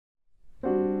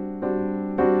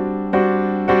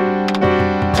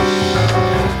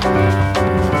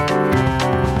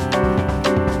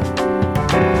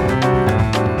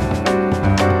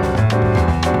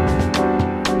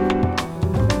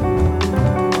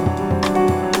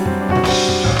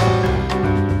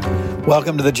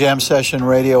Welcome to the Jam Session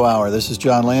Radio Hour. This is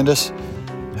John Landis.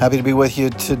 Happy to be with you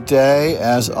today,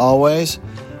 as always.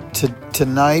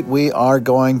 Tonight we are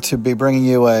going to be bringing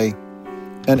you an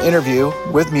interview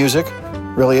with music,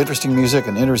 really interesting music,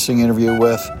 an interesting interview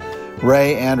with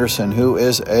Ray Anderson, who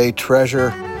is a treasure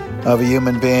of a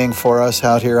human being for us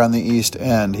out here on the East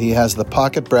End. He has the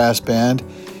Pocket Brass Band.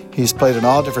 He's played in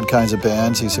all different kinds of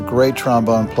bands. He's a great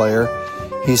trombone player.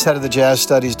 He's head of the Jazz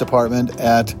Studies Department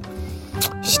at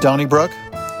Stony Brook,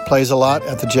 plays a lot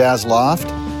at the Jazz Loft.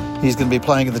 He's going to be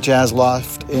playing at the Jazz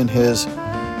Loft in his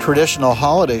traditional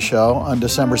holiday show on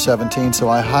December 17th, so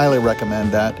I highly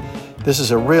recommend that. This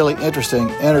is a really interesting,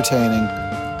 entertaining,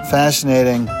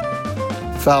 fascinating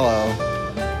fellow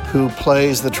who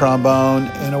plays the trombone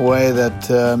in a way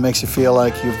that makes you feel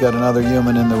like you've got another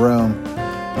human in the room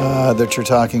that you're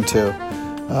talking to.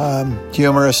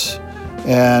 Humorous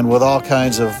and with all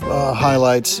kinds of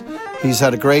highlights. He's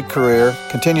had a great career,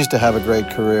 continues to have a great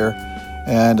career,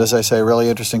 and as I say, really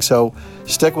interesting. So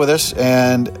stick with us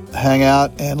and hang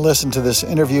out and listen to this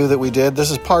interview that we did. This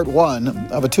is part one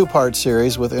of a two-part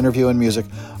series with interview and music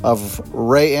of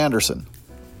Ray Anderson.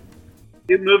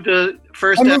 You moved to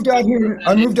first. I moved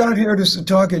out here to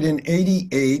Setauket in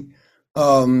 '88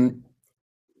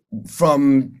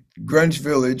 from Greenwich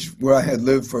Village, where I had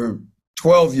lived for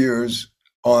 12 years.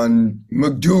 On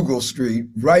McDougal Street,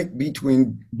 right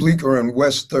between Bleecker and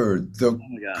West 3rd, the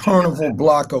carnival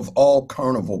block of all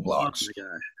carnival blocks. Oh my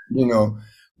gosh. You know,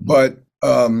 but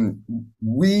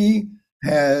we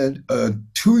had a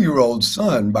 2-year-old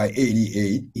son by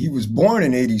 '88. He was born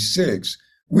in '86.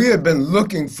 We had been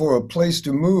looking for a place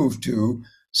to move to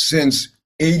since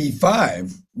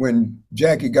 '85 when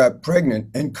Jackie got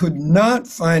pregnant and could not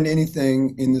find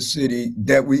anything in the city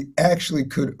that we actually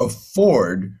could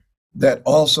afford that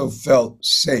also felt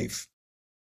safe.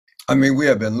 I mean, we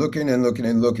have been looking and looking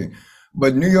and looking,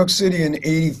 but New York City in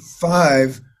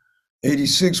 '85,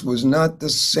 '86 was not the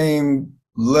same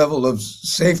level of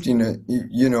safety,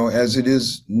 you know, as it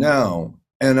is now.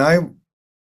 And I,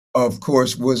 of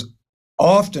course, was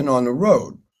often on the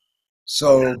road.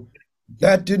 So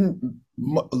that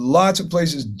lots of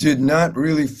places did not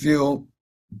really feel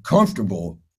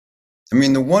comfortable. I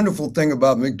mean, the wonderful thing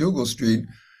about McDougal Street,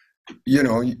 you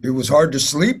know, it was hard to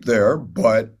sleep there,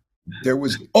 but there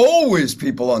was always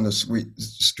people on the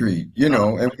street, you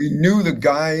know, and we knew the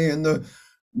guy in the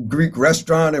Greek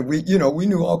restaurant, and we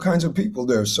knew all kinds of people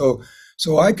there. So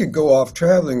I could go off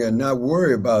traveling and not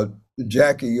worry about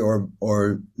Jackie or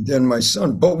then my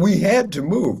son, but we had to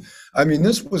move. I mean,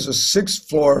 this was a 6th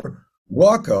floor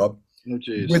walk up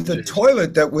with a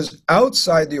toilet that was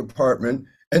outside the apartment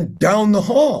and down the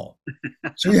hall.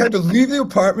 So we had to leave the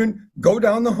apartment, go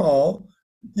down the hall,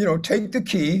 you know, take the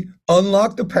key,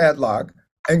 unlock the padlock,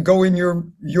 and go in your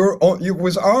own. It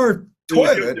was our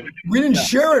toilet. We didn't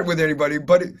share it with anybody,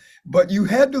 but you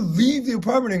had to leave the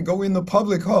apartment and go in the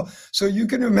public hall. So you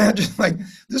can imagine, like,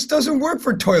 this doesn't work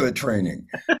for toilet training,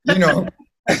 you know.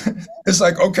 It's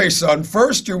like, okay, son,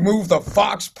 first you move the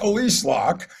Fox police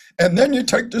lock, and then you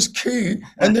take this key,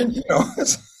 and then, you know,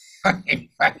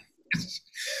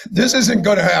 this isn't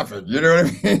going to happen, you know what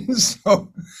I mean?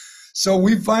 So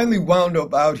we finally wound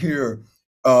up out here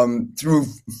through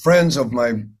friends of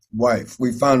my wife.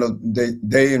 We found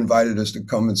they invited us to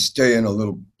come and stay in a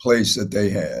little place that they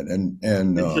had, and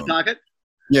in Setauket?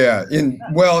 Yeah,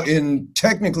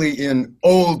 technically in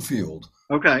Oldfield.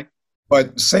 Okay,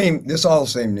 but it's all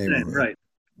same neighborhood, right?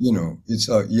 You know, it's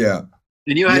yeah.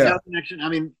 And you had no connection. I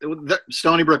mean,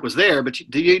 Stony Brook was there, but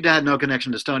you had no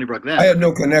connection to Stony Brook then. I had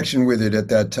no connection with it at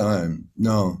that time.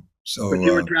 No. So. But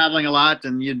you were traveling a lot,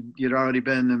 and you'd already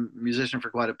been a musician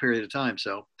for quite a period of time.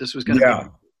 So this was going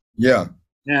to be. Yeah.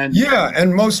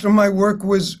 And most of my work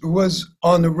was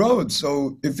on the road.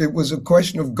 So if it was a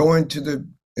question of going to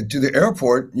the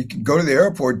airport, you could go to the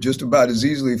airport just about as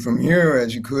easily from here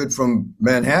as you could from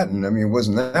Manhattan. I mean, it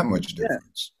wasn't that much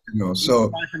difference, you know.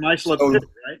 So. From Islip too,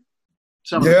 right?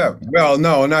 Yeah, well,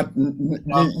 no, not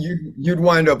you'd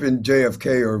wind up in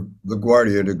JFK or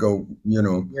LaGuardia to go, you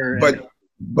know.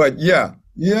 But yeah,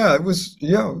 it was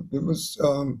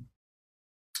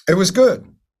good,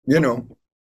 you know.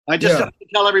 I just have to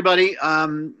tell everybody.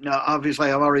 Obviously,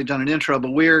 I've already done an intro,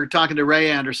 but we're talking to Ray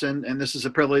Anderson, and this is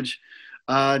a privilege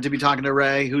to be talking to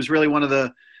Ray, who's really one of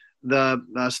the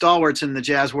stalwarts in the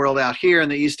jazz world out here in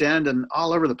the East End and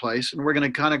all over the place. And we're going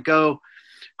to kind of go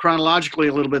chronologically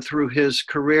a little bit through his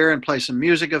career and play some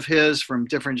music of his from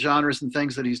different genres and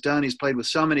things that he's done. He's played with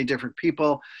so many different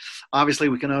people. Obviously,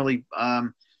 we can only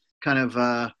kind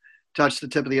of touch the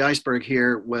tip of the iceberg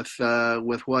here with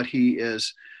what he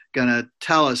is going to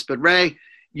tell us. But Ray,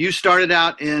 you started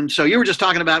out so you were just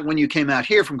talking about when you came out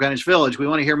here from Greenwich Village. We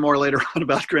want to hear more later on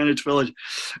about Greenwich Village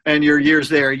and your years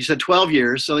there. You said 12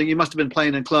 years, so you must have been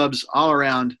playing in clubs all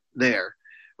around there,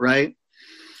 right?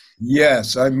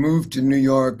 Yes, I moved to New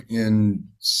York in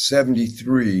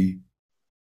 '73,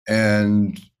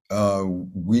 and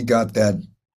we got that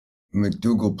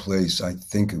McDougal place. I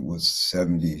think it was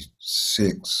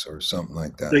 '76 or something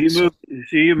like that.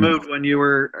 So you moved when you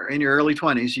were in your early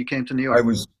 20s. You came to New York.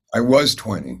 I was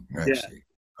 20 actually.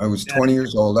 Yeah. I was 20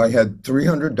 years old. I had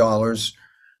 $300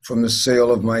 from the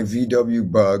sale of my VW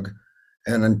Bug,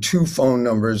 and then 2 phone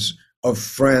numbers of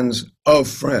friends,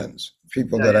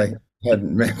 people that I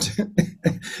hadn't met,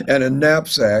 and a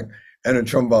knapsack and a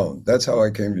trombone. That's how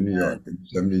I came to New York in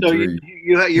 '73.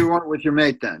 So you weren't with your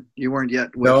mate then? You weren't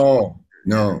yet with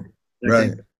No,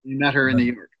 right. You met her in New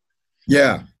York.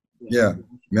 Yeah.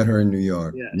 Met her in New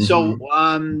York. Yeah. Mm-hmm. So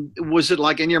was it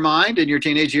like in your mind, in your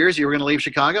teenage years, you were going to leave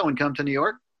Chicago and come to New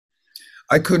York?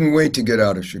 I couldn't wait to get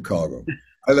out of Chicago.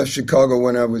 I left Chicago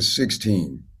when I was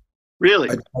 16. Really?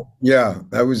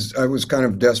 I was kind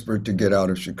of desperate to get out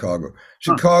of Chicago.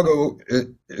 Chicago,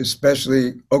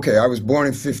 especially, I was born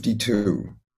in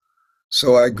 '52.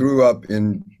 So I grew up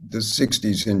in the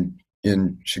 60s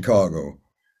in Chicago.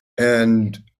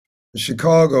 And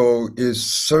Chicago is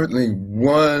certainly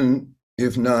one,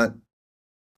 if not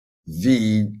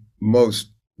the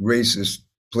most racist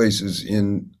places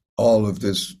in all of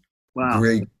this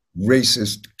great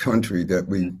racist country that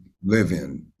we live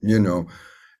in,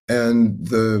 And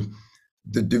the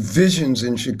divisions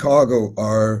in Chicago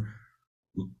are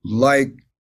like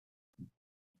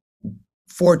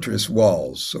fortress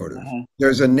walls, sort of. Uh-huh.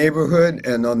 There's a neighborhood,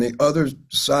 and on the other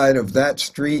side of that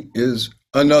street is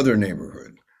another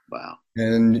neighborhood. Wow.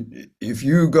 And if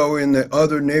you go in the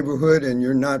other neighborhood and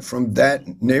you're not from that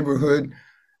neighborhood,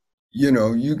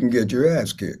 you can get your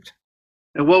ass kicked.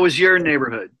 And what was your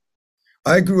neighborhood?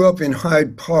 I grew up in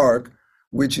Hyde Park,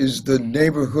 which is the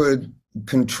neighborhood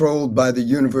controlled by the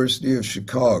University of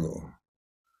Chicago.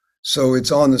 So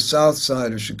it's on the south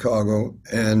side of Chicago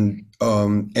and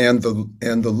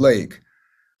the lake.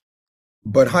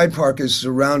 But Hyde Park is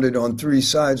surrounded on 3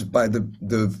 sides by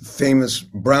the famous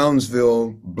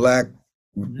Brownsville black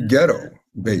ghetto,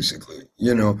 basically,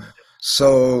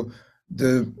 So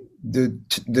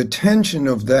the tension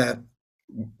of that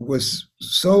was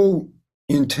so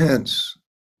intense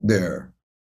there.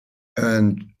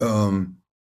 And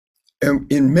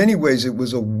in many ways, it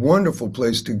was a wonderful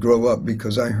place to grow up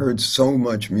because I heard so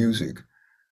much music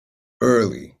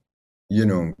early,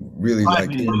 really live,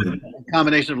 a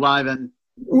combination of live and...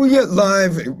 Well, yeah,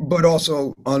 live, but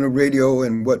also on the radio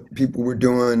and what people were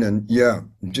doing. And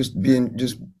just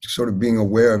sort of being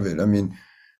aware of it. I mean,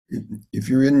 if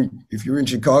you're in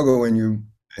Chicago and you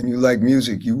like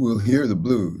music, you will hear the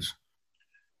blues.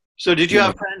 So did you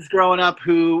have friends growing up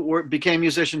who became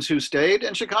musicians who stayed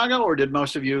in Chicago, or did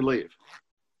most of you leave?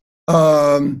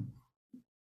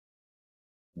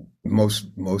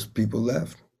 Most people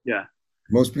left. Yeah.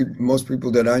 Most people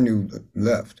that I knew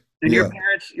left. And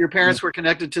your parents were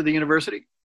connected to the university?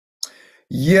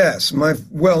 Yes.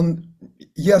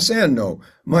 Yes and no.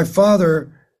 My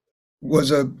father was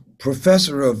a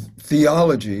professor of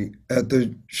theology at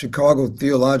the Chicago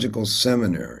Theological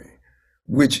Seminary,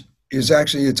 which is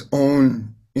actually its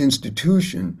own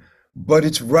institution, but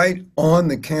it's right on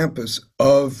the campus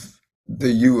of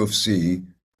the U of C.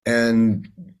 And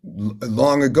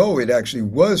long ago, it actually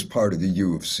was part of the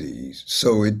U of C.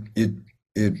 So it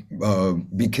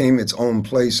became its own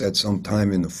place at some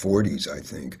time in the 40s, I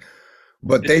think.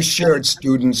 But they shared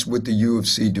students with the U of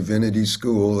C Divinity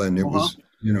School, and it was,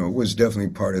 it was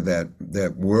definitely part of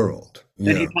that world.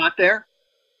 And he taught there?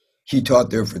 He taught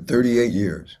there for 38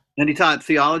 years. And he taught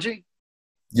theology?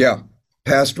 Yeah,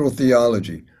 pastoral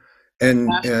theology. And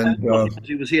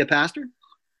was he a pastor?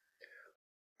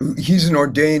 He's an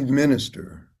ordained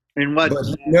minister. In what? But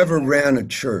he never ran a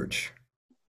church.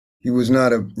 He wasn't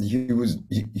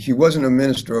a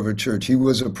minister of a church. He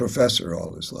was a professor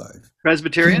all his life.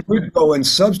 Presbyterian? He would go and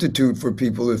substitute for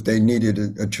people if they needed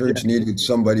a church needed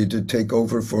somebody to take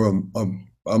over for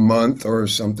a month or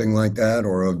something like that,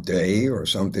 or a day or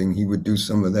something. He would do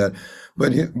some of that.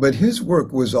 But his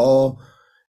work was all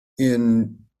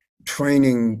in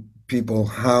training people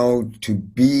how to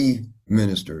be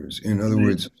ministers. In other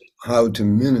words, how to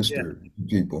minister to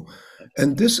people.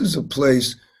 And this is a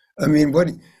place, I mean,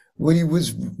 what he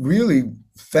was really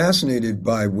fascinated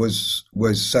by was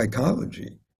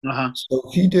psychology. Uh-huh. So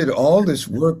he did all this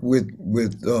work with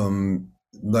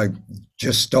like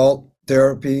Gestalt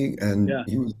therapy, and Yeah.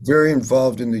 he was very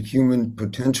involved in the human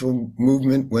potential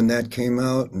movement when that came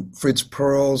out, and Fritz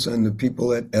Perls and the people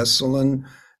at Esalen,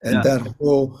 and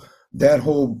that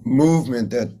whole movement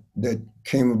that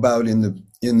came about in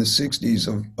the 60s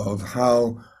of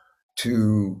how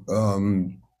to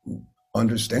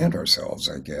understand ourselves,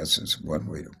 I guess is one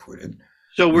way to put it.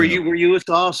 So were you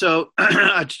also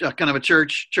a kind of a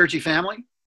churchy family?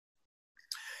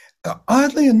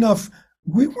 Oddly enough,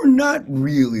 we were not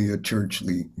really a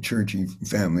churchy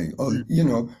family.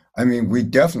 I mean, we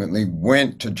definitely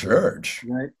went to church.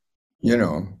 Right.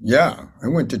 Yeah, I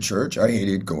went to church. I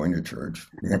hated going to church.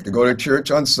 You have to go to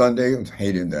church on Sunday. I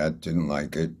hated that. Didn't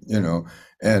like it.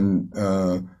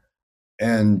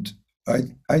 And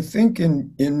I think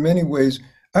in many ways,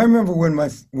 I remember when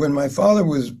my father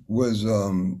was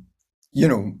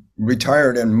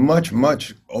retired and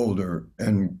much older,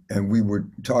 and we were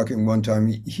talking one time.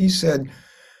 He said,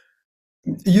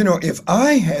 if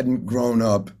I hadn't grown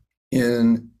up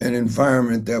in an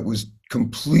environment that was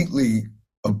completely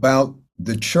about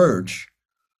the church,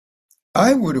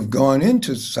 I would have gone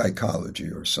into psychology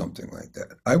or something like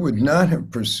that. I would not have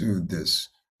pursued this.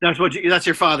 That's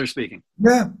your father speaking.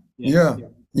 Yeah.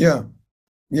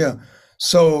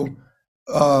 So,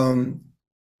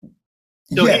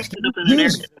 yes, he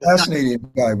was a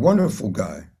fascinating guy, wonderful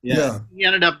guy. Yeah. He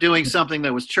ended up doing something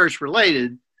that was church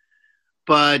related,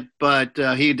 but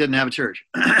he didn't have a church.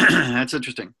 That's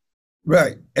interesting.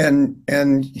 Right.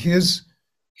 And his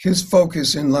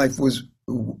focus in life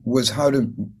was how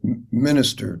to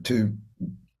minister to,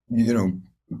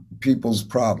 people's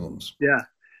problems. Yeah.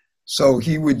 So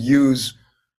he would use,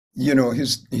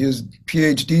 his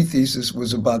PhD thesis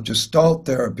was about Gestalt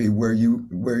therapy, where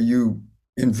you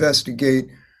investigate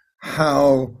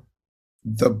how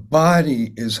the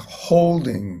body is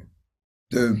holding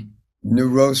the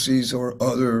neuroses or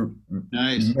other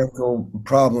mental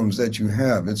problems that you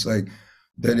have. It's like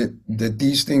that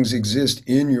these things exist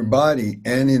in your body,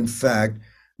 and in fact,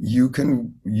 you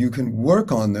can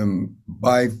work on them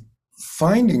by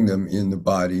finding them in the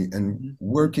body and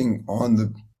working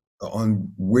on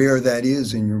where that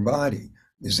is in your body.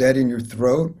 Is that in your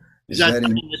throat? Is that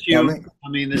something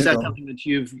that something that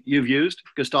you've used,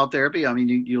 Gestalt therapy? I mean,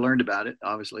 you learned about it,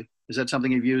 obviously. Is that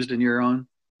something you've used in your own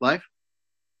life?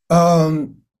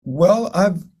 Well,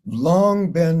 I've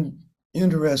long been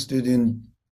interested in,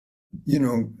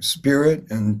 spirit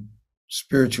and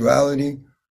spirituality.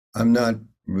 I'm not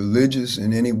religious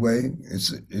in any way.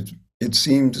 It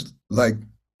seems like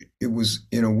it was,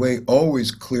 in a way,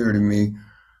 always clear to me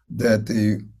that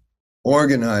the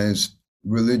organized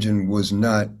religion was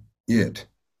not it.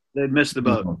 They missed the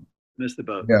boat. Missed the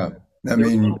boat. Yeah, I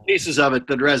mean, pieces of it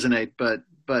that resonate, but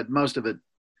most of it.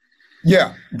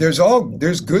 Yeah, there's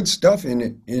good stuff in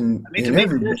it. To me,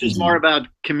 church is more about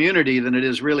community than it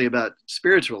is really about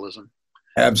spiritualism.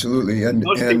 Absolutely, and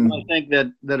most people, I think,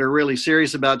 that are really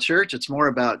serious about church, it's more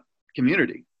about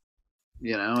community.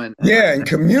 And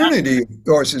community, of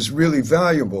course, is really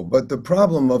valuable. But the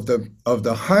problem of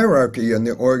the hierarchy and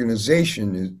the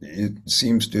organization, it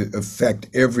seems to affect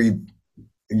every.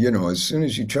 As soon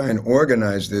as you try and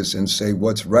organize this and say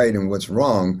what's right and what's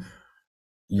wrong,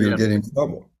 you'll get in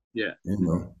trouble. Yeah.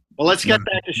 Well, let's get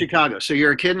back to Chicago. So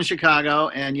you're a kid in Chicago,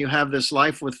 and you have this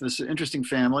life with this interesting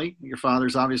family. Your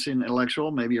father's obviously an intellectual,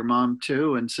 maybe your mom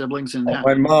too, and siblings.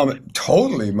 My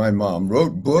mom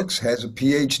wrote books, has a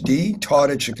PhD, taught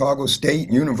at Chicago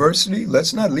State University.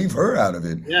 Let's not leave her out of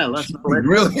it. Yeah, let's not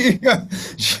really.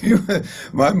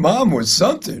 My mom was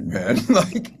something, man.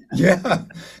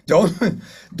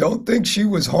 Don't think she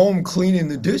was home cleaning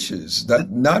the dishes.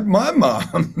 Not my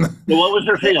mom. So what was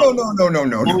her field?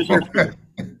 No. What was her field?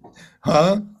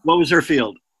 Huh? What was her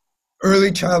field?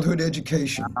 Early childhood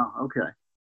education. Oh, okay.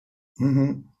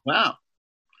 Mm-hmm. Wow.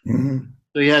 Mm-hmm.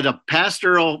 So you had a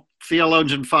pastoral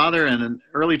theologian father and an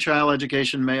early child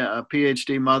education a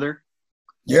PhD mother.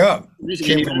 Yeah.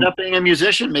 You ended up being a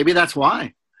musician. Maybe that's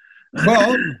why.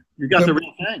 Well, you got the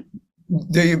real thing.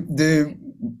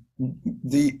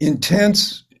 The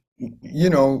intense,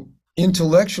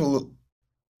 intellectual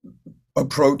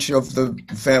approach of the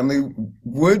family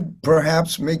would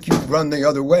perhaps make you run the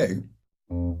other way.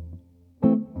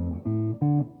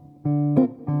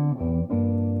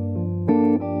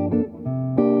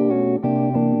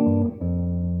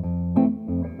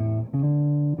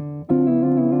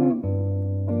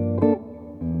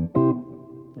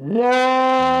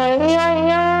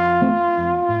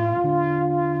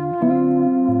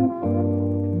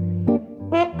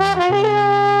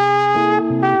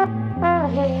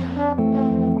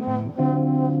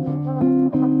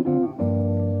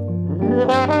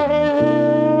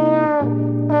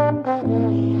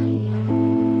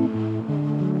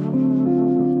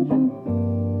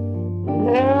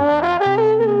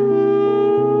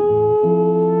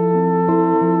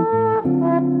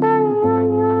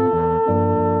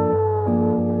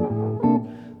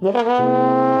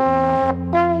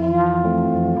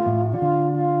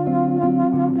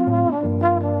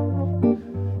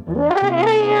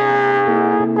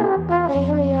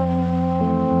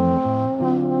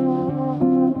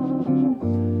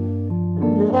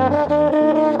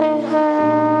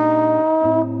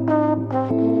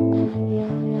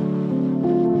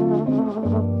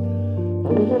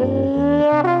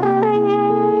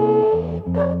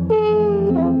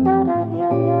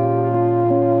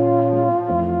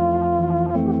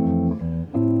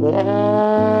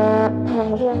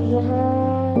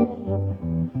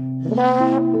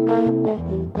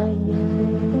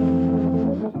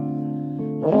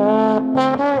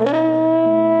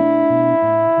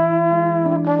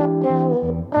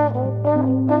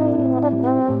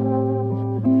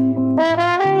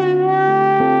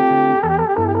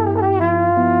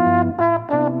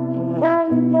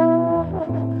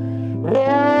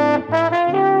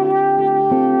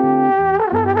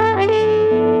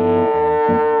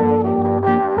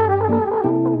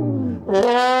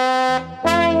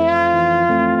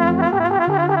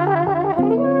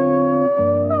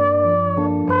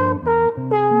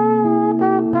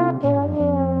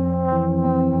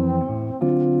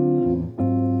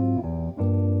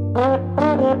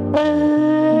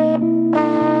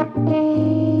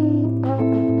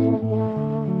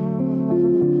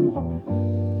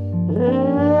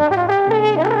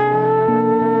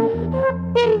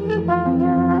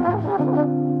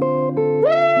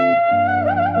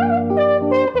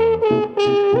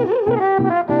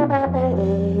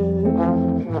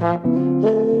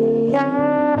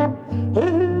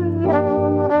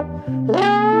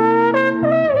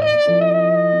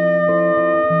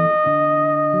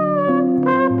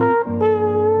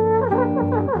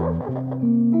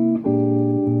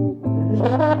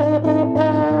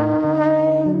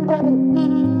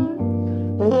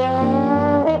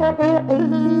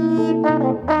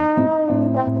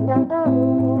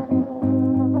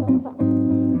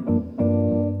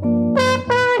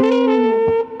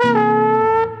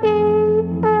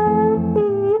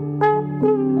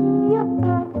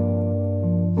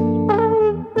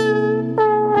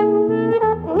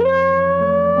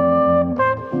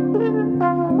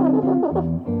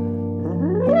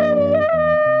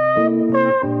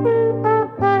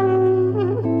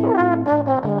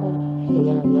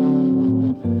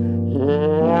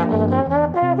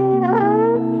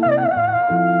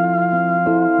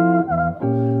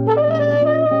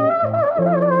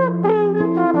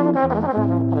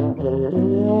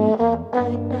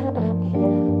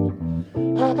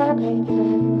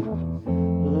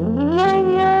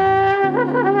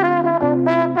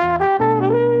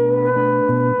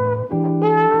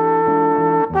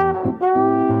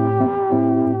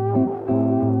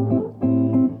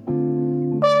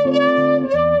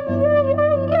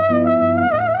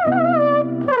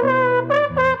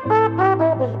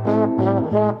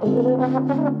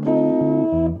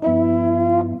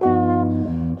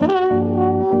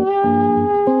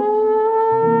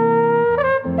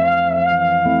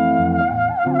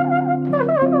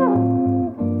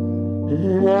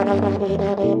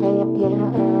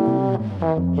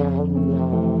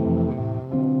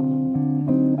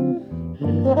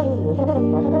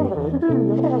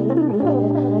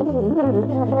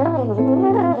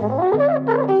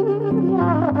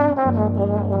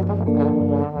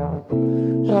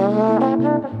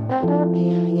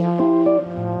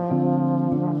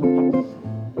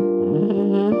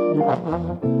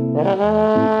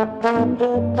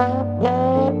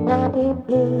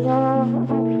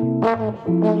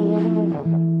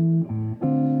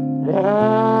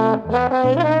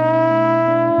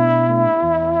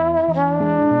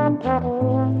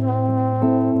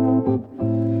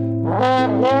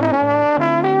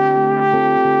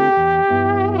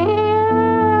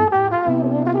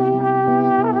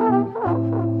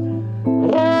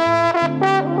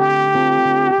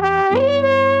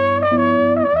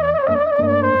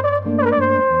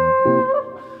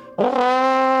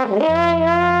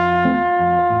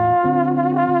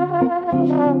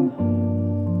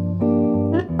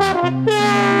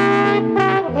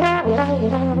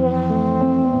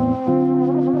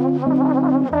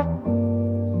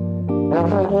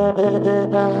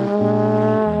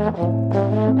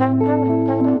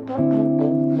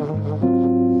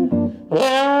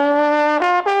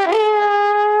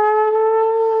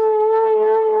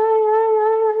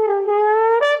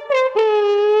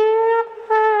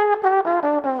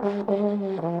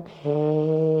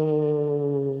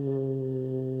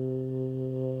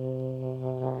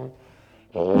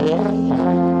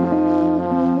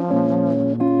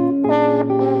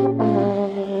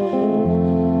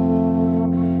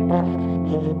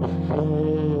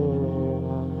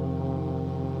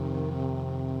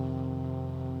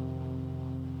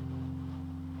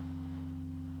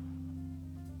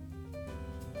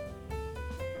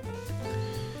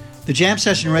 The Jam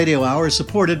Session Radio Hour is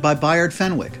supported by Bayard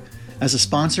Fenwick as a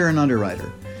sponsor and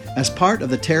underwriter. As part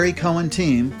of the Terry Cohen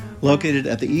team located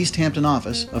at the East Hampton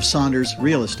office of Saunders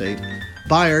Real Estate,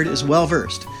 Bayard is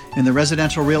well-versed in the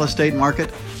residential real estate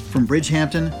market from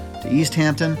Bridgehampton to East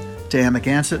Hampton to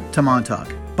Amagansett to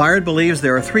Montauk. Bayard believes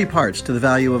there are three parts to the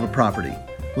value of a property: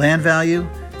 land value,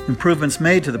 improvements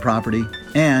made to the property,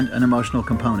 and an emotional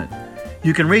component.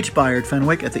 You can reach Bayard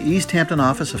Fenwick at the East Hampton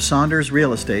office of Saunders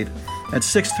Real Estate at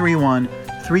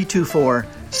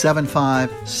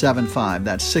 631-324-7575.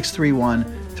 That's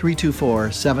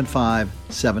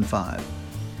 631-324-7575.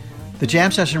 The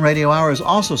Jam Session Radio Hour is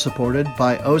also supported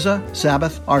by Oza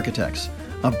Sabbath Architects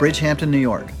of Bridgehampton, New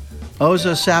York.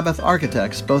 Oza Sabbath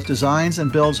Architects both designs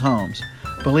and builds homes,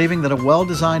 believing that a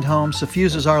well-designed home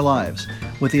suffuses our lives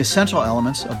with the essential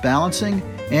elements of balancing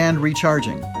and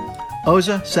recharging.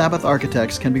 Oza Sabbath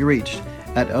Architects can be reached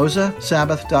at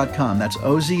ozasabbath.com. That's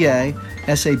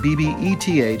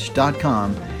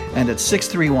OZASABBETH.com, and at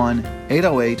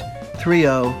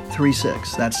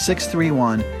 631-808-3036. That's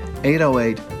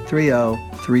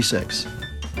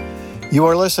 631-808-3036. You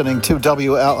are listening to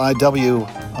WLIW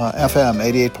FM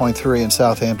 88.3 in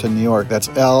Southampton, New York. That's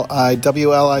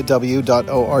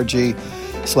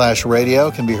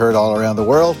liwliw.org/radio. Can be heard all around the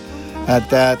world at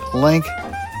that link.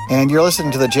 And you're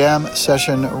listening to the Jam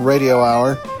Session Radio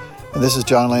Hour. This is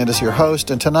John Landis, your host.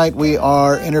 And tonight we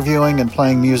are interviewing and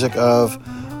playing music of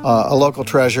a local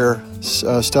treasure,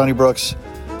 Stony Brook's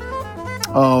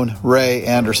own Ray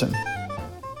Anderson.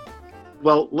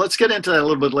 Well, let's get into that a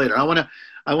little bit later. I want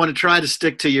to try to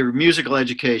stick to your musical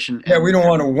education. Yeah, we don't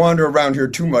want to wander around here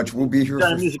too much. We'll be here for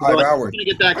 5 hours. We're going to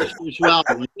get back to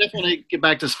spirituality. We definitely get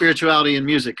back to spirituality and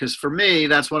music, because for me,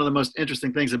 that's one of the most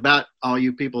interesting things about all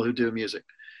you people who do music,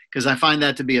 because I find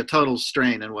that to be a total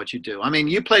strain in what you do. I mean,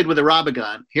 you played with a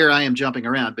Rabagun. Here I am jumping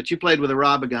around, but you played with a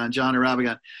Rabagun, John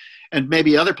Rabagun, and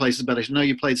maybe other places, but I know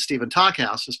you played Stephen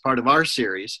Talkhouse as part of our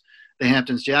series, the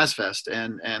Hamptons Jazz Fest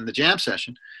and the Jam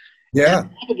Session. Yeah.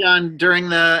 Rabagun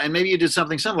during and maybe you did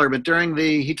something similar, but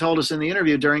he told us in the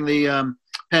interview during the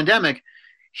pandemic,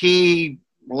 he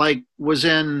was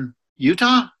in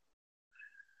Utah,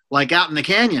 out in the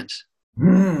canyons.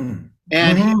 Mm.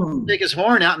 And he would take his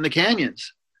horn out in the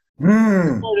canyons.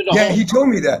 Yeah, he told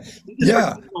me that.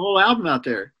 Yeah, the whole album out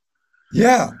there.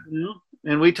 Yeah,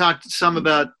 and we talked some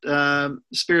about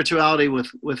spirituality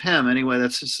with him. Anyway,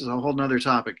 that's just a whole nother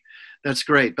topic. That's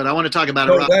great, but I want to talk about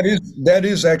it. That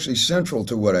is actually central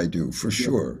to what I do, for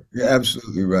sure. You're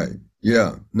absolutely right.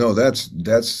 Yeah, no, that's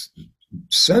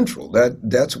central.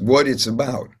 That's what it's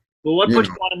about. Well, what put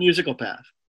you on a musical path?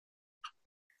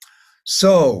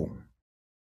 So,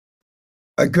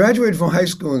 I graduated from high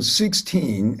school at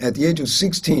the age of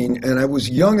 16, and I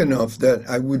was young enough that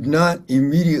I would not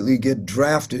immediately get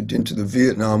drafted into the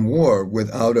Vietnam War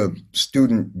without a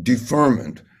student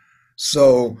deferment.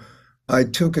 So I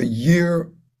took a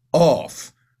year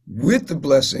off with the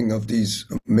blessing of these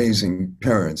amazing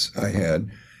parents I had,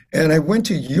 and I went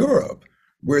to Europe,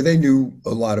 where they knew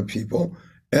a lot of people,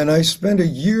 and I spent a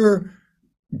year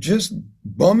just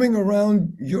bumming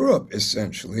around Europe,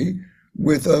 essentially,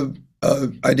 with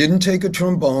I didn't take a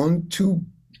trombone, too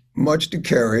much to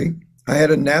carry. I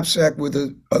had a knapsack with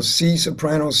a C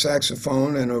soprano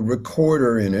saxophone and a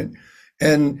recorder in it.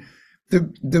 And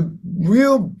the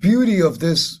real beauty of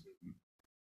this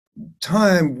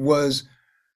time was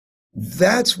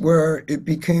that's where it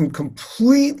became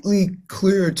completely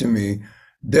clear to me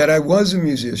that I was a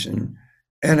musician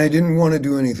and I didn't want to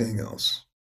do anything else.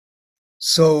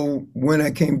 So when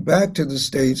I came back to the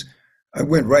States, I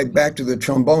went right back to the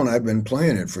trombone. I've been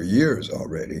playing it for years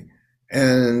already.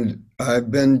 And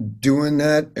I've been doing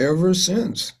that ever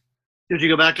since. Did you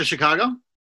go back to Chicago?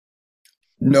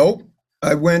 Nope.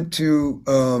 I went to,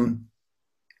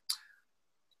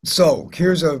 so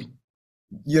here's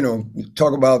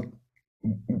talk about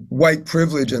white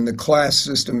privilege and the class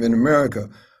system in America.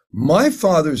 My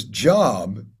father's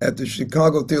job at the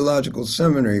Chicago Theological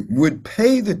Seminary would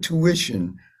pay the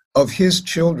tuition of his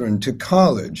children to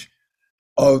college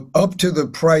up to the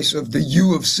price of the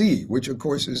U of C, which of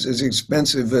course is as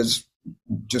expensive as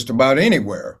just about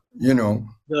anywhere,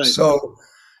 Right. So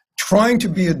trying to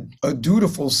be a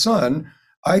dutiful son,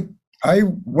 I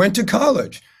went to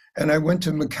college, and I went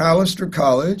to Macalester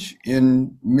College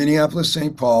in Minneapolis,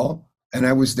 St. Paul, and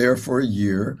I was there for a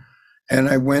year. And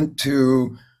I went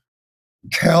to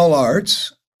Cal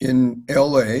Arts in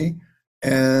LA,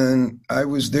 and I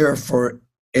was there for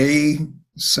a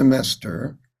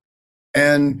semester.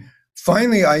 And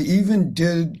finally, I even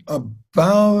did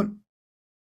about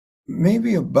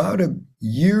a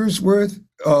year's worth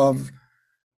of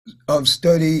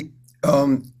study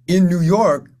in New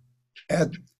York at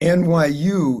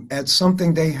NYU at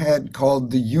something they had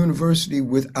called the University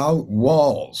Without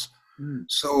Walls.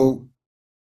 So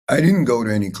I didn't go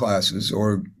to any classes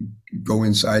or go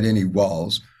inside any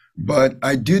walls, but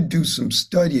I did do some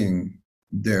studying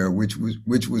there, which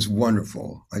was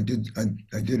wonderful. I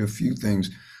did a few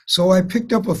things. So I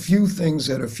picked up a few things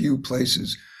at a few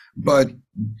places, but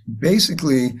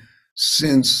basically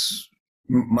since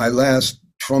my last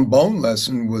trombone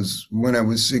lesson was when I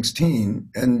was 16,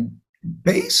 and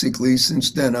basically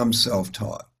since then I'm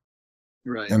self-taught.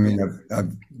 Right. I mean,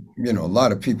 I've a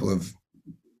lot of people have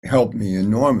helped me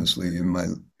enormously in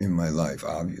my life,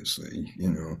 obviously,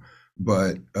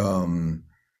 but I'm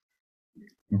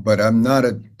not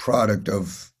a product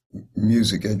of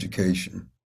music education.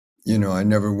 I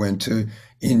never went to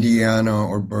Indiana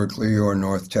or Berkeley or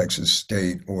North Texas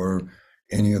State or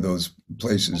any of those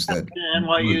places that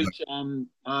NYU's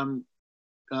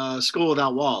School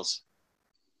Without Walls.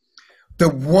 The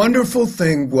wonderful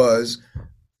thing was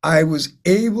I was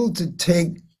able to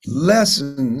take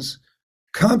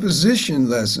composition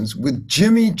lessons with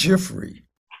Jimmy Giuffre.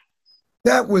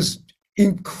 That was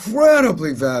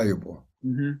incredibly valuable.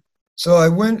 Mm-hmm. So I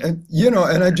went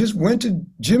and I just went to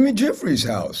Jimmy Giuffre's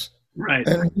house. Right.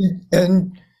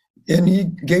 And he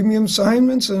gave me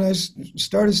assignments and I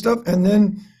started stuff. And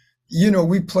then,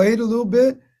 we played a little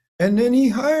bit and then he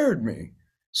hired me.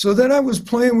 So then I was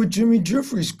playing with Jimmy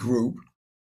Giuffre's group,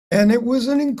 and it was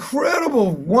an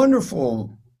incredible,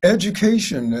 wonderful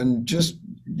education, and just,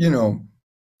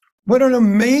 what an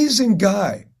amazing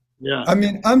guy. Yeah. I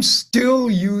mean, I'm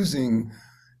still using,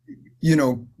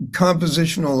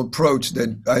 compositional approach that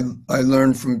I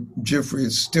learned from Giuffre.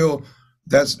 It's still,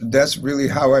 that's really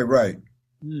how I write,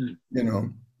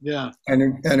 Yeah.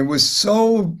 And it was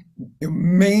so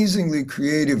amazingly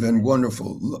creative and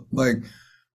wonderful, like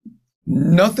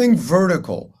nothing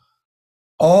vertical,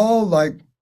 all like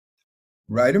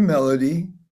write a melody.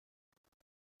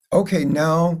 Okay,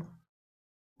 now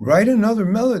write another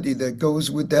melody that goes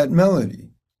with that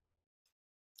melody.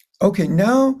 Okay,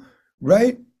 now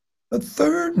write a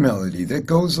third melody that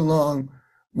goes along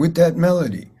with that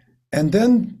melody. And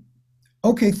then,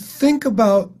 okay, think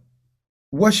about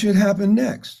what should happen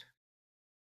next.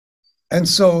 And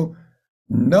so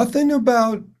nothing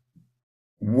about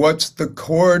what's the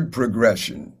chord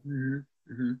progression. Mm-hmm.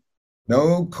 Mm-hmm.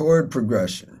 No chord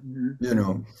progression,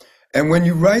 And when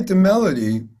you write the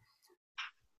melody,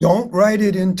 don't write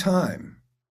it in time.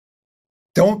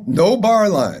 No bar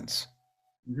lines.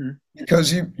 Mm-hmm.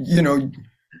 Because you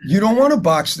don't want to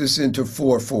box this into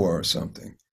 4/4 or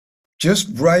something. Just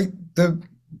write the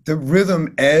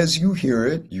rhythm as you hear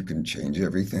it. You can change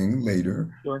everything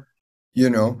later. Sure.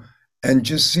 And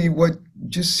just see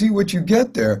what you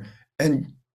get there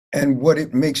and what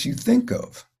it makes you think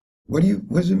of. What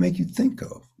does it make you think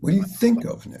of? What do you think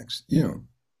of next?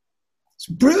 It's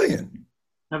brilliant.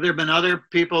 Have there been other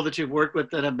people that you've worked with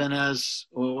that have been as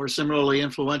or similarly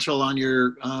influential on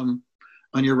your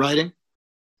writing?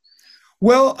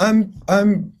 Well,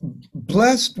 I'm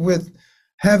blessed with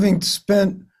having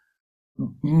spent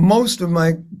most of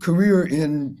my career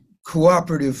in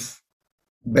cooperative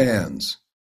bands.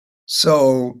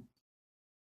 So,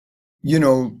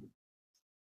 Barry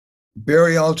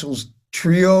Altschul's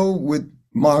trio with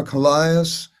Mark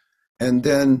Helias, and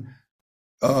then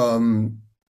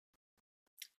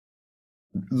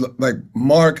like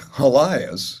Mark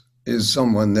Helias is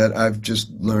someone that I've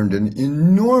just learned an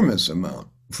enormous amount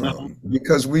from,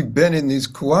 because we've been in these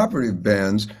cooperative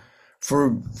bands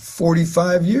for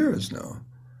 45 years now.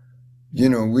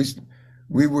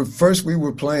 We were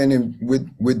playing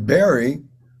with Barry.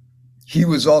 He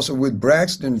was also with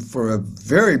Braxton for a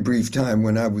very brief time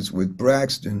when I was with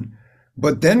Braxton.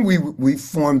 But then we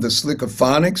formed the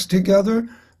Slickophonics together.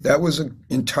 That was an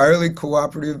entirely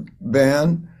cooperative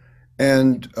band.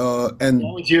 And what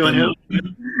was you and who?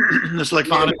 The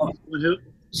Slickophonics and who?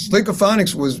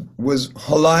 Slickophonics was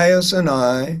Helias and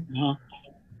I. Uh-huh.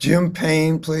 Jim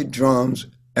Payne played drums.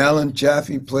 Alan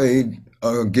Jaffe played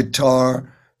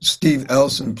guitar. Steve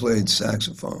Elson played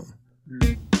saxophone.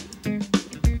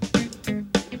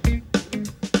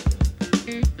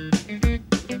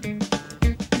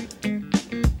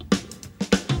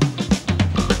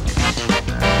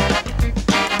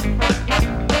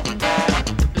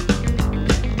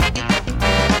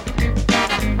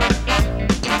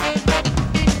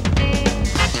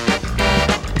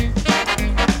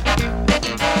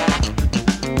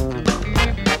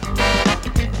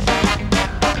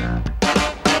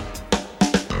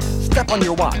 On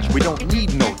your watch, we don't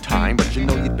need no time, but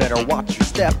you'd better watch your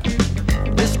step.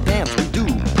 This dance we do,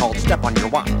 called Step on Your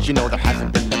Watch, there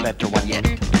hasn't been a better one yet.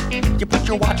 You put your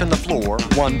your watch on the floor,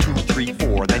 1, 2, 3,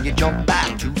 4, then you jump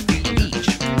back 2 feet each.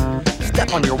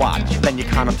 Step on your watch, then you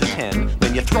count up to 10,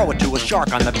 then you throw it to a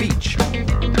shark on the beach.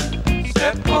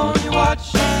 Step on your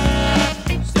watch.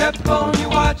 Step on your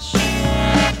watch.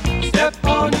 Step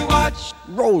on your watch.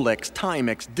 Rolex,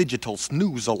 Timex, digital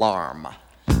snooze alarm.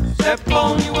 Step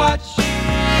on your watch.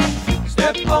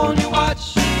 Step on your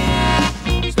watch.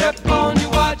 Step on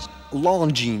your watch.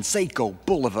 Longines, Seiko,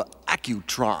 Boulevard,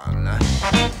 Accutron.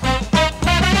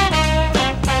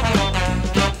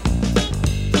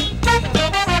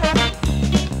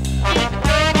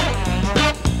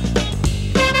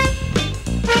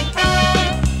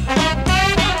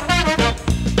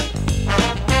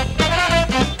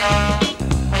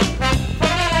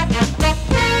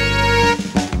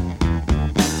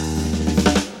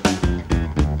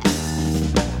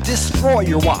 Destroy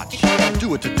your watch,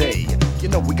 do it today. You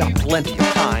know we got plenty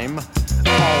of time.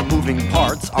 All moving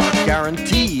parts are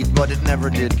guaranteed, but it never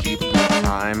did keep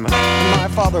time. My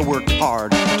father worked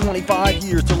hard, 25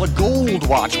 years till a gold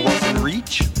watch was in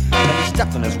reach. Then he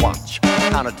stepped on his watch,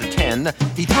 counted to 10,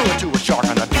 he threw it to a shark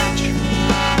on the beach.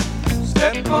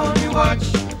 Step on your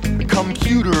watch.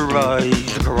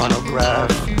 Computerized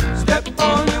chronograph, Step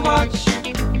on your watch.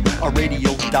 a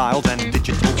radio dials and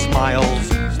digital smiles.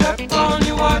 Step on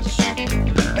your watch.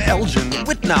 Elgin,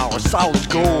 Whitnauer, solid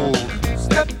gold.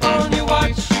 Step on your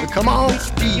watch. Come on,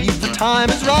 Steve, the time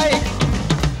is right.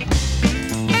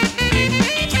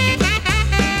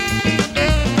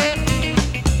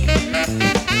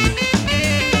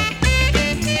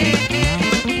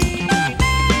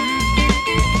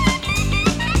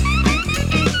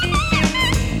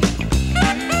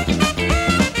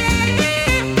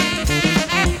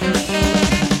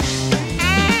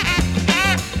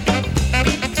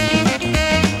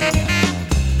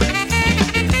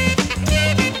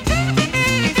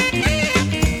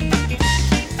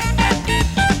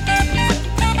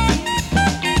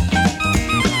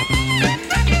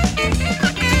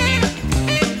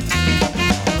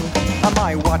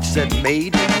 My watch said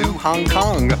made in New Hong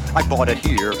Kong. I bought it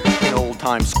here in Old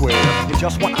Times Square. In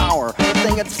just 1 hour, the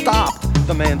thing had stopped.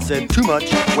 The man said too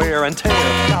much wear and tear.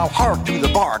 Now hark to the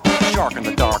bark, shark in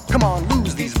the dark. Come on,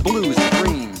 lose these blues and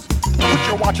greens. Put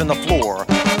your watch on the floor,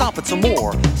 stop it some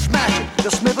more, smash it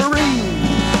to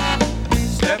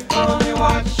smithereens. Step on your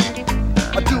watch.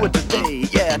 Do it today,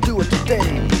 yeah, do it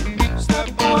today.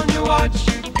 Step on your watch.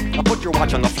 Put your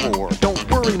watch on the floor, don't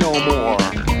worry no more.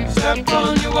 Step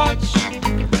on your watch.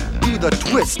 Do the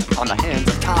twist on the hands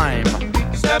of time.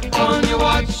 Step on your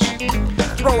watch.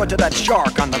 Throw it to that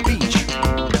shark on the beach.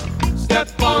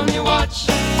 Step on your watch.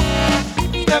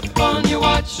 Step on your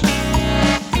watch.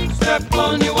 Step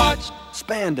on your watch.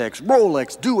 Spandex,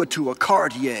 Rolex, do it to a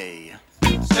Cartier.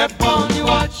 Step on your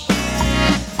watch.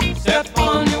 Step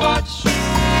on your watch.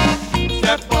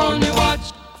 Step on your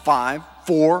watch. 5,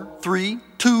 4, 3,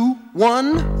 2,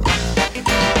 1.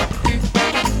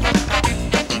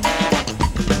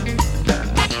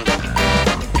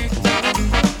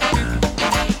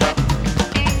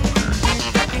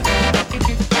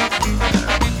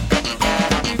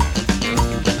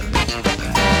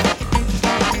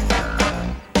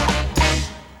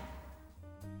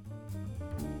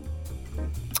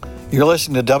 You're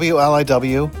listening to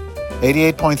WLIW,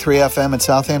 88.3 FM in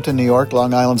Southampton, New York,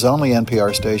 Long Island's only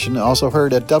NPR station. Also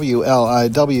heard at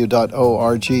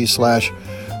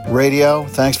WLIW.org/radio.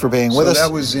 Thanks for being with us.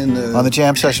 That was in the on the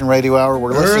Jam Session Radio Hour.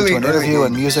 We're listening to an interview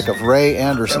and music of Ray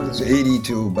Anderson. That was 80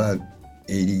 to about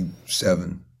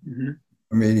 87. Mm-hmm.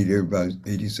 From 80 to about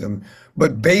 87.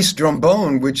 But bass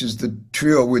trombone, which is the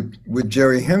trio with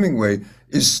Jerry Hemingway,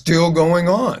 is still going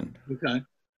on. Okay.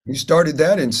 We started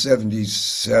that in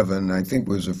 77, I think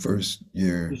was the first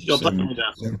year. You still playing with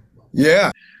that? Yeah.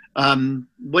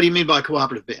 What do you mean by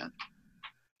cooperative band?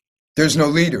 There's no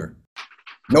leader.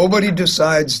 Nobody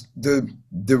decides the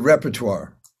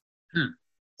repertoire.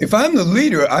 If I'm the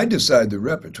leader, I decide the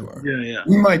repertoire. Yeah.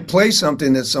 We might play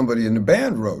something that somebody in the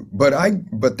band wrote, but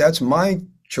that's my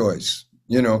choice.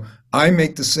 You know, I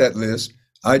make the set list.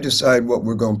 I decide what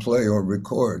we're going to play or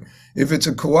record. If it's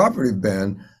a cooperative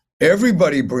band,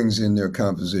 everybody brings in their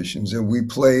compositions and we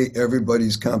play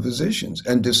everybody's compositions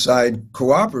and decide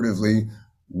cooperatively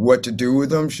what to do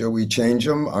with them. Shall we change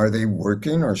them? Are they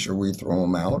working or shall we throw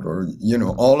them out? Or, you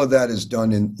know, all of that is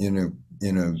done in a.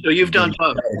 So you've done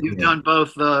both. You've done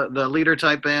both the leader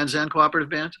type bands and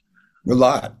cooperative bands? A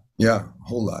lot. Yeah. A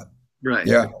whole lot. Right.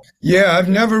 Yeah. Yeah. I've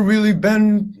never really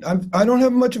been, I don't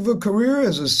have much of a career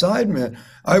as a sideman.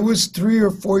 I was 3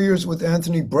 or 4 years with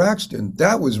Anthony Braxton.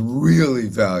 That was really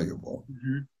valuable.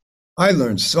 Mm-hmm. I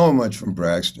learned so much from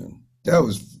Braxton. That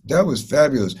was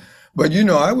fabulous. But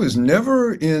I was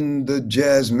never in the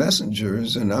Jazz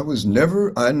Messengers, and I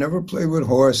never played with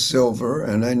Horace Silver,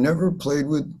 and I never played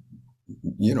with,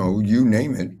 you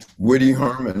name it, Woody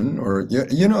Herman, or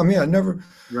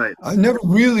Right. I never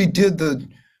really did the,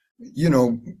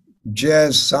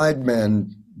 jazz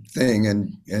sideman thing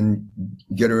and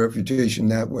get a reputation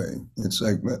that way.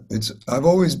 I've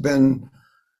always been,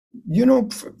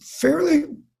 fairly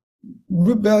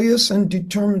rebellious and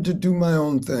determined to do my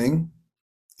own thing.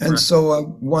 And so I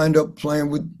wind up playing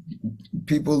with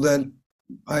people that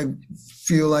I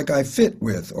feel like I fit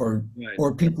with, or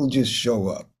people just show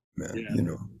up, man.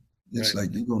 Yeah. It's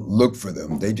like you don't look for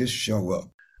them; they just show up.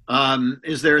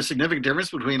 Is there a significant difference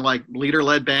between like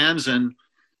leader-led bands and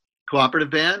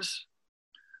cooperative bands?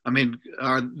 I mean,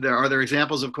 are there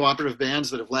examples of cooperative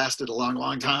bands that have lasted a long,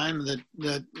 long time that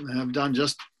have done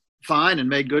just fine and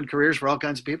made good careers for all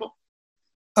kinds of people?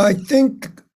 I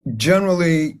think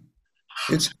generally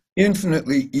it's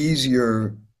infinitely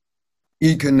easier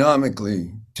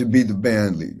economically to be the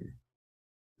band leader,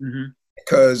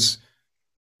 because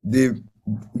the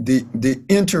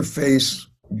interface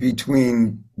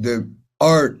between the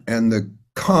art and the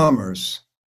commerce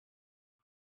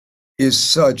is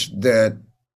such that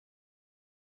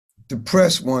the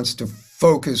press wants to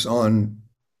focus on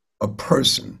a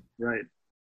person. Right.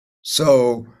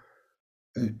 So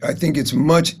I think it's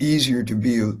much easier to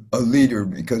be a leader,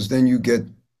 because then you get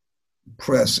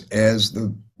press as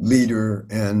the leader,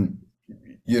 and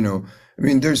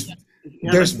there's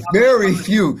very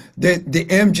few. The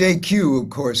MJQ, of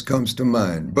course, comes to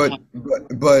mind, but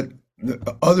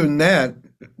other than that,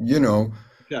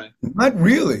 not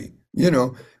really,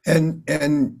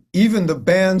 and even the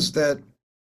bands that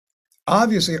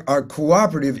obviously are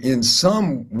cooperative in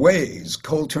some ways,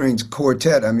 Coltrane's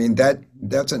quartet. I mean, that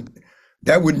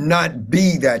would not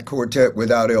be that quartet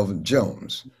without Elvin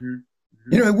Jones.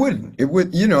 It wouldn't. It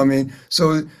would.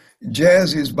 So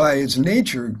jazz is by its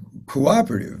nature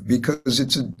cooperative,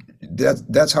 because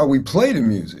that's how we play the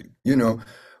music.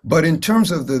 But in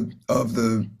terms of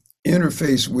the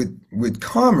interface with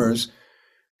commerce,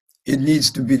 it needs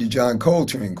to be the John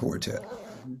Coltrane quartet.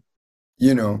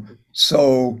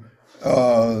 So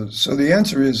the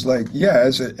answer is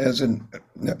as an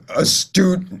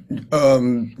astute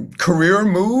career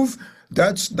move,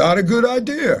 that's not a good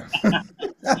idea.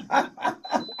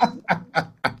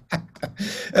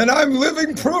 And I'm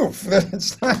living proof that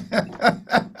it's not.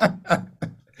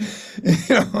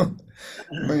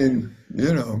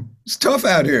 It's tough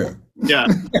out here. Yeah.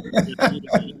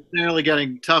 It's nearly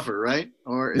getting tougher, right?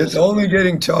 Or it's only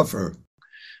getting tougher.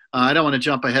 I don't want to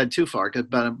jump ahead too far,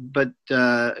 but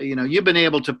you've been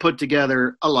able to put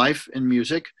together a life in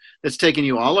music that's taken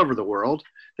you all over the world.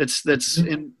 That's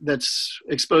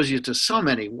exposed you to so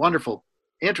many wonderful,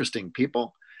 interesting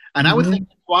people. And I would think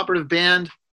the cooperative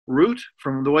band route,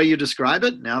 from the way you describe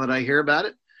it, now that I hear about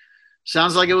it,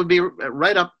 sounds like it would be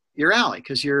right up your alley,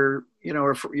 because you're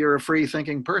a free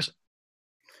thinking person.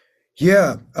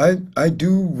 Yeah, I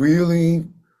do really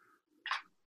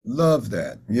love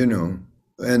that,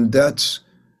 and that's,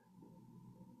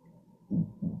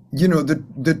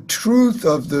 the truth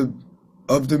of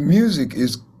the music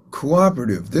is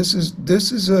cooperative. This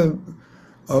is a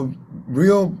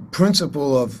real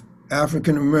principle of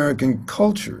African American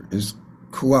culture, is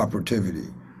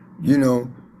cooperativity.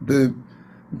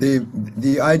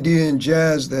 The idea in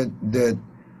jazz that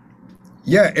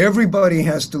everybody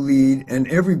has to lead and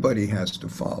everybody has to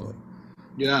follow.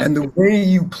 Yeah. And the way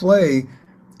you play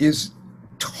is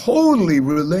totally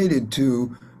related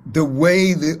to the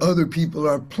way the other people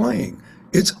are playing.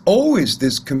 It's always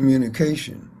this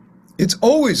communication. It's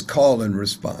always call and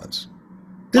response.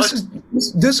 This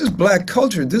is Black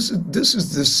culture. This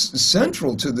is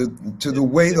central to the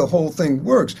way the whole thing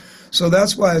works. So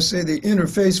that's why I say the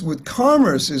interface with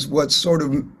commerce is what sort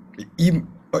of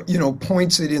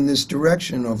points it in this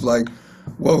direction of like,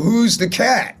 well, who's the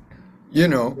cat?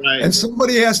 Right. And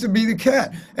somebody has to be the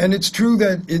cat. And it's true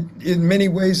that in many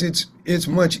ways it's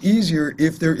much easier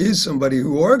if there is somebody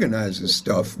who organizes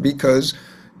stuff, because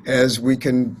as we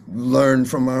can learn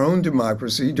from our own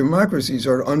democracies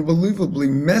are unbelievably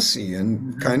messy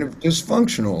and kind of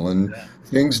dysfunctional, and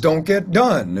things don't get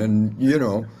done. And,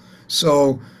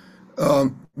 so,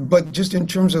 but just in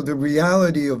terms of the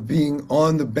reality of being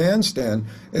on the bandstand,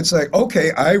 it's like,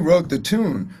 okay, I wrote the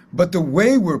tune, but the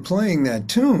way we're playing that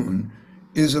tune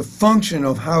is a function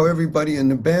of how everybody in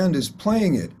the band is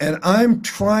playing it. And I'm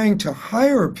trying to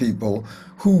hire people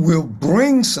who will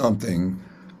bring something.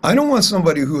 I don't want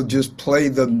somebody who will just play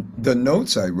the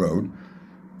notes I wrote.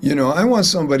 I want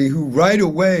somebody who right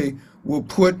away will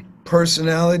put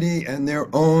personality and their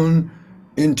own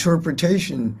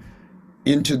interpretation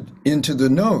into the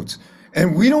notes.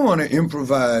 And we don't want to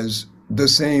improvise the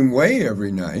same way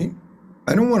every night.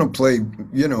 I don't want to play,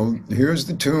 here's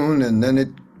the tune and then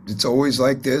it's always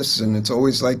like this and it's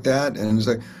always like that. And it's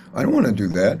like, I don't want to do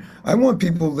that. I want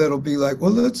people that'll be like,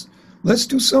 well, let's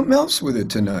do something else with it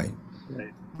tonight.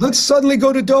 Right. Let's suddenly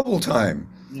go to double time.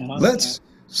 Uh-huh.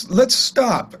 Let's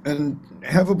stop and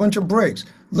have a bunch of breaks.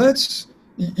 So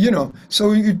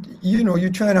you're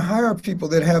trying to hire people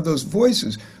that have those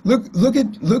voices. Look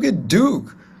at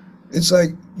Duke. It's like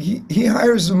he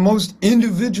hires the most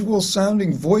individual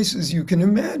sounding voices you can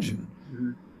imagine.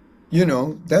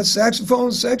 Mm-hmm. That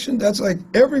saxophone section, that's like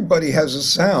everybody has a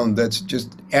sound that's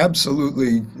just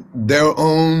absolutely their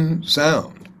own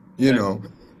sound,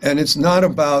 and it's not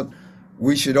about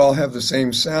we should all have the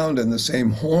same sound and the same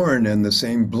horn and the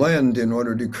same blend in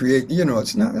order to create,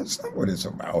 that's not what it's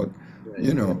about.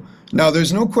 Right. Now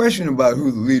there's no question about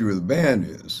who the leader of the band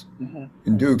is. Mm-hmm.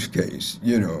 In Duke's case,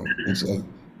 it's like,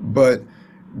 but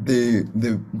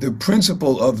the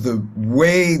principle of the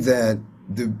way that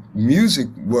the music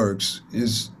works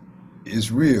is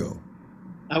real.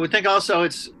 I would think also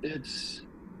it's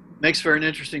makes for an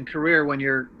interesting career when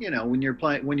you're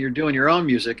doing your own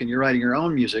music and you're writing your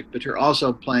own music, but you're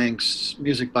also playing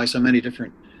music by so many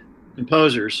different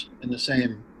composers in the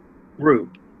same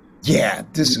group. Yeah,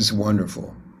 this is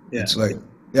wonderful. Yeah. It's like,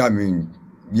 yeah.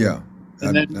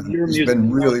 And then I've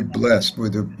been really blessed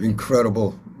with an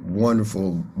incredible,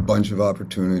 wonderful bunch of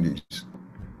opportunities.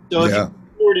 So if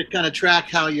you were to kind of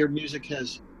track how your music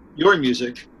has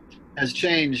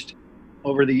changed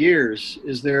over the years,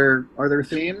 are there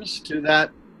themes to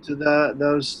that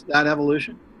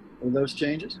evolution or those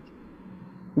changes?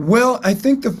 Well, I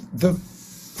think the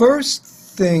first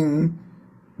thing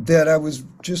that I was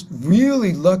just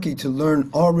really lucky to learn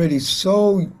already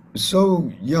so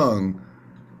young,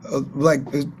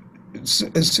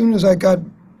 as soon as I got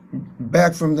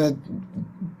back from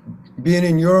being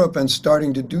in Europe and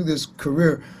starting to do this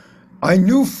career, I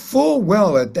knew full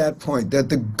well at that point that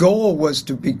the goal was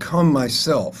to become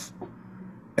myself.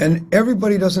 And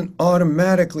everybody doesn't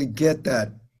automatically get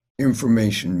that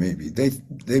information, maybe.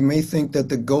 They may think that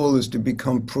the goal is to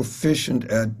become proficient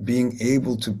at being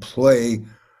able to play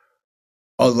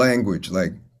a language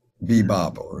like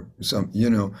bebop or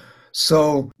something,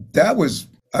 So I was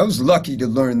lucky to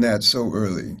learn that so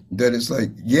early, that it's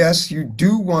like, yes, you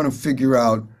do want to figure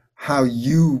out how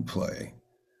you play.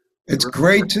 It's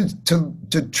great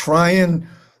to try and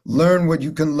learn what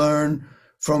you can learn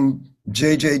from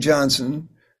J.J. Johnson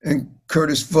and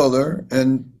Curtis Fuller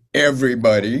and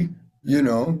everybody,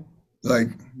 like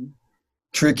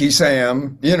Tricky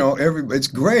Sam, everybody. It's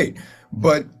great.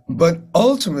 But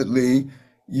ultimately,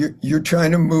 you're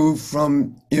trying to move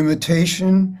from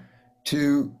imitation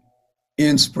to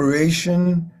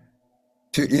inspiration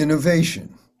to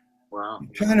innovation. Wow.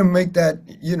 You're trying to make that,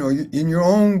 in your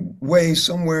own way,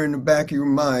 somewhere in the back of your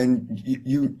mind,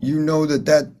 you know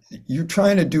that you're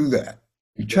trying to do that.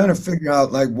 You're trying to figure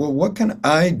out, like, well, what can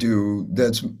I do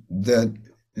that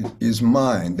is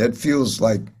mine, that feels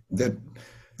like, that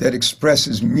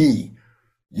expresses me,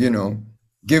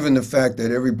 given the fact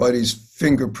that everybody's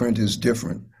fingerprint is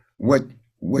different. What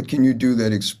can you do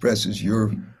that expresses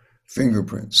your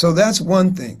fingerprint? So that's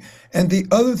one thing. And the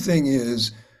other thing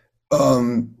is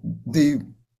the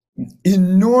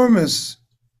enormous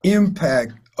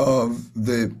impact of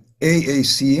the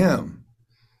AACM,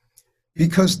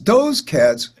 because those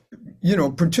cats,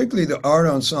 particularly the Art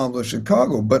Ensemble of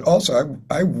Chicago, but also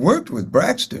I worked with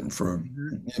Braxton for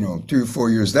 3 or 4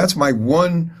 years. That's my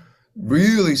one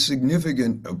really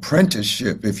significant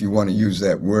apprenticeship, if you want to use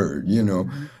that word,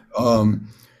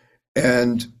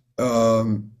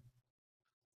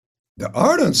 the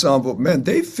Art Ensemble, man,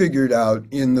 they figured out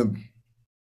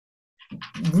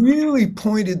really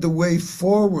pointed the way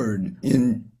forward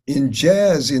in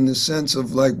jazz, in the sense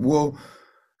of like, well,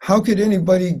 how could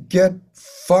anybody get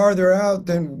farther out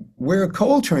than where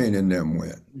Coltrane and them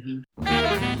went?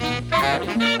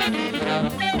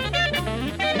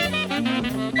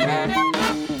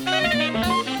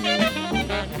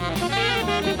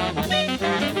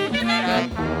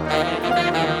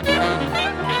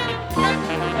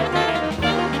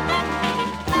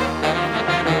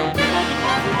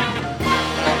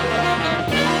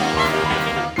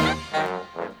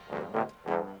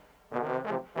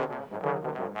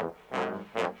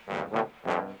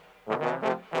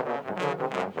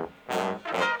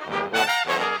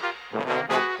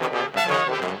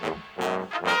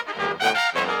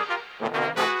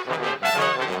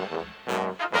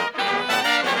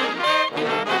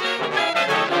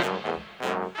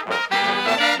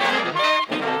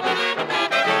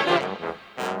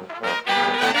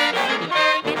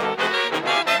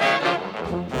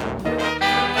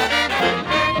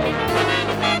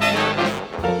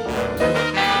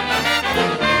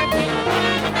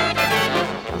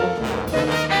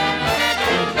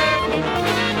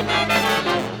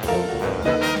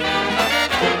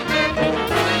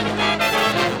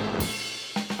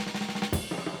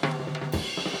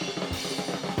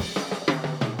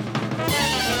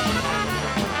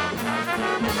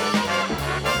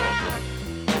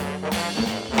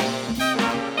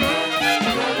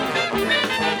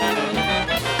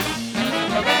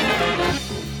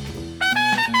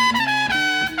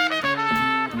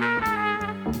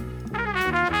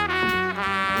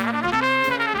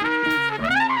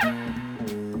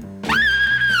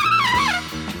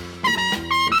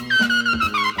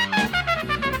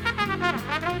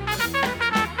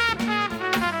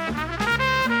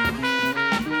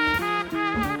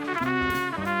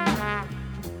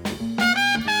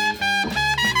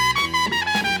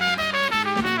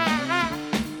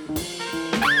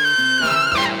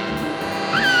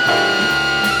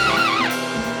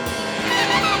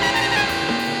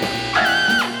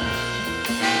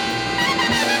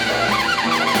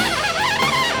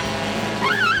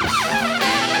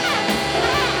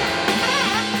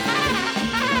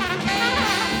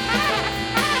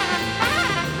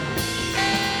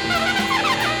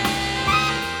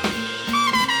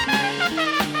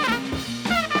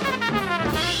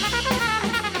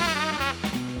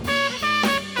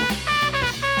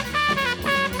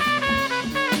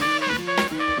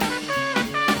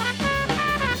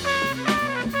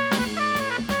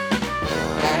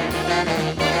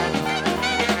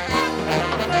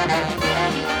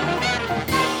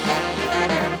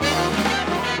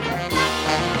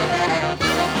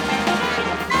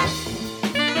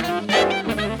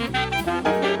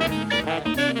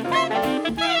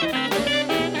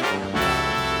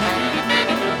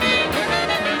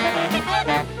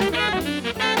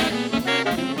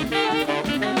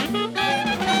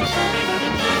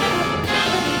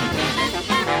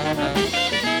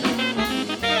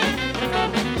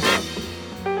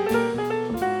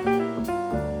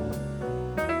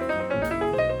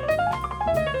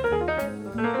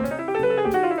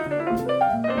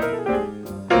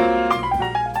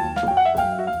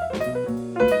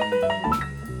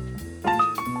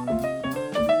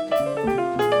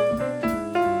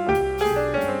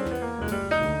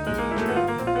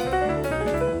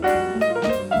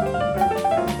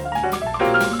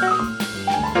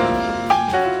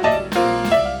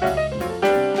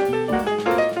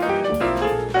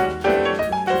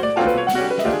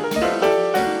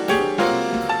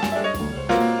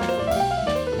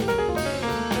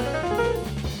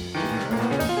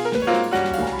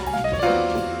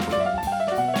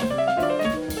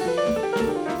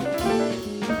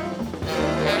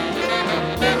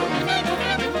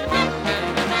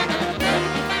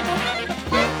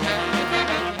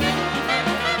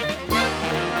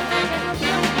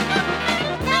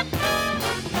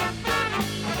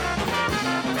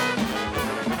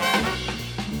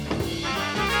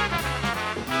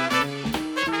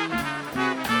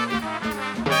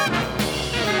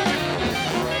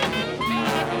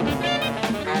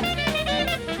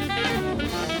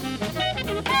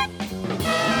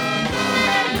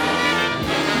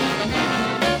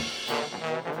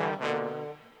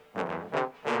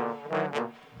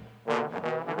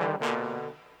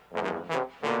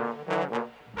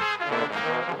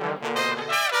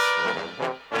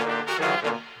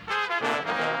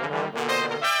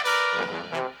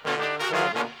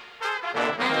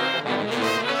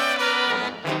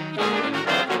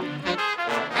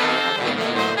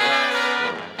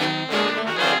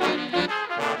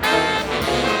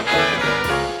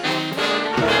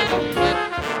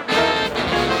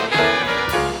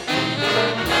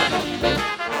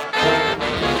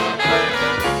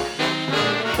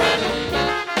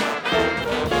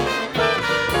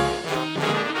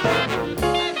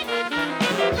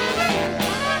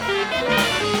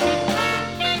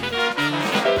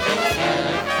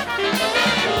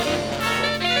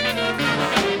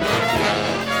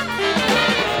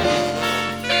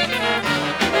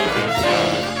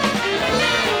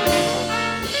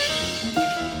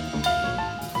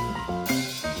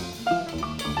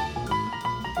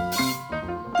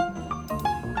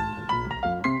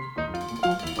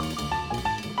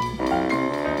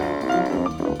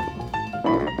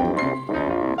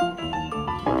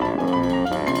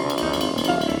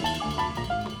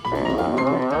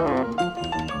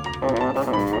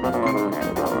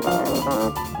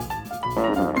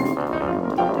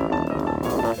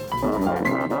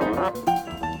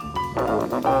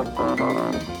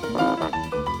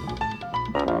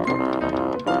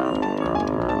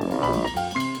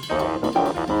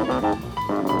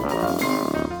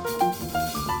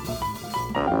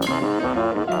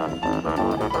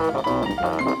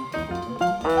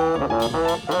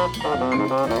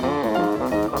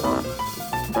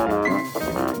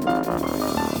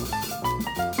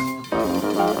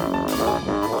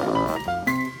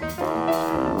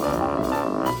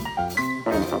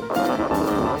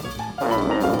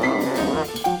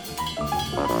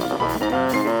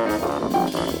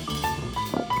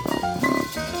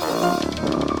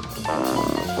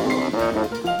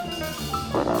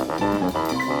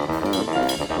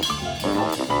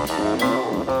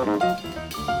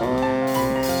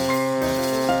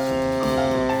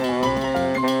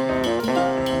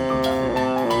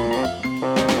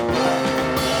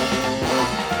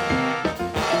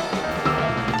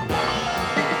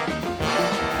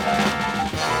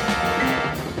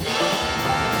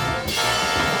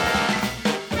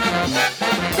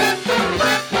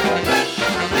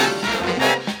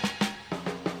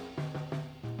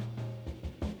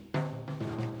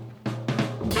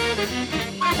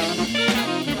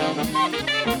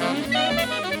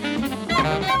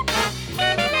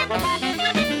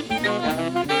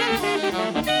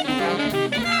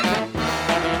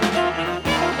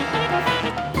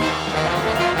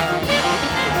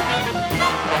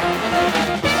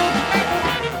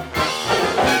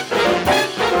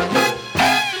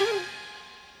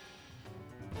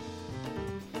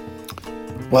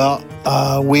 Well,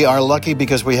 we are lucky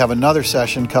because we have another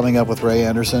session coming up with Ray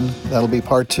Anderson. That'll be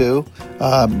part 2.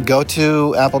 Go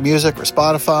to Apple Music or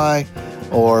Spotify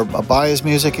or buy his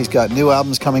music. He's got new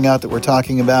albums coming out that we're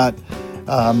talking about.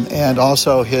 And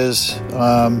also he's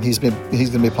going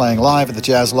to be playing live at the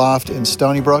Jazz Loft in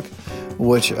Stony Brook,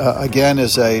 which again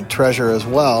is a treasure as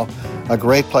well. A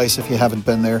great place if you haven't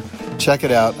been there. Check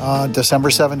it out. On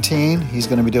December 17, he's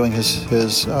going to be doing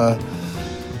his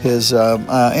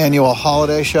annual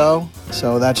holiday show,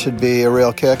 so that should be a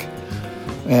real kick.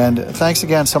 And thanks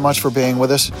again so much for being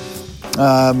with us.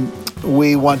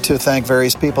 We want to thank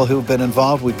various people who've been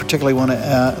involved. We particularly want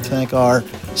to thank our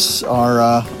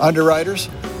underwriters,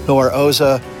 who are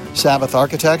Oza Sabbath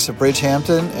Architects of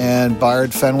Bridgehampton and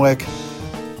Byard Fenwick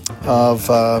of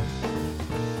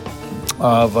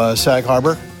Sag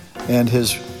Harbor, and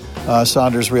his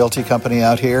Saunders Realty Company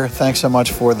out here. Thanks so much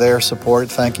for their support.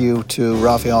 Thank you to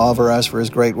Rafael Alvarez for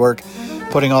his great work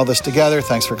putting all this together.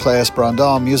 Thanks for Claes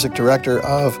Brondal, music director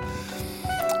of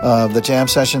the Jam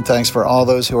Session. Thanks for all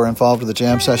those who are involved with the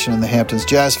Jam Session and the Hamptons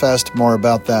Jazz Fest. More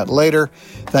about that later.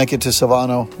 Thank you to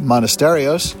Silvano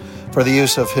Monasterios for the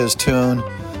use of his tune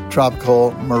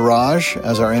Tropical Mirage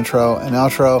as our intro and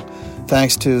outro.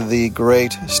 Thanks to the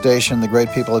great station, the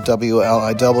great people at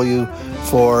WLIW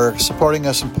for supporting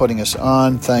us and putting us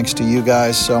on. Thanks to you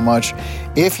guys so much.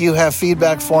 If you have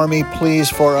feedback for me, please,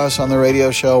 for us on the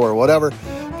radio show or whatever,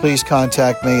 please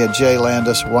contact me at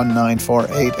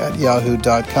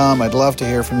jlandis1948@yahoo.com. I'd love to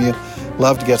hear from you.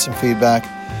 Love to get some feedback.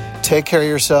 Take care of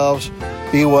yourselves.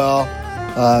 Be well.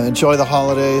 Enjoy the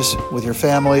holidays with your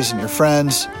families and your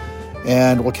friends.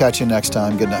 And we'll catch you next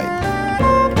time. Good night.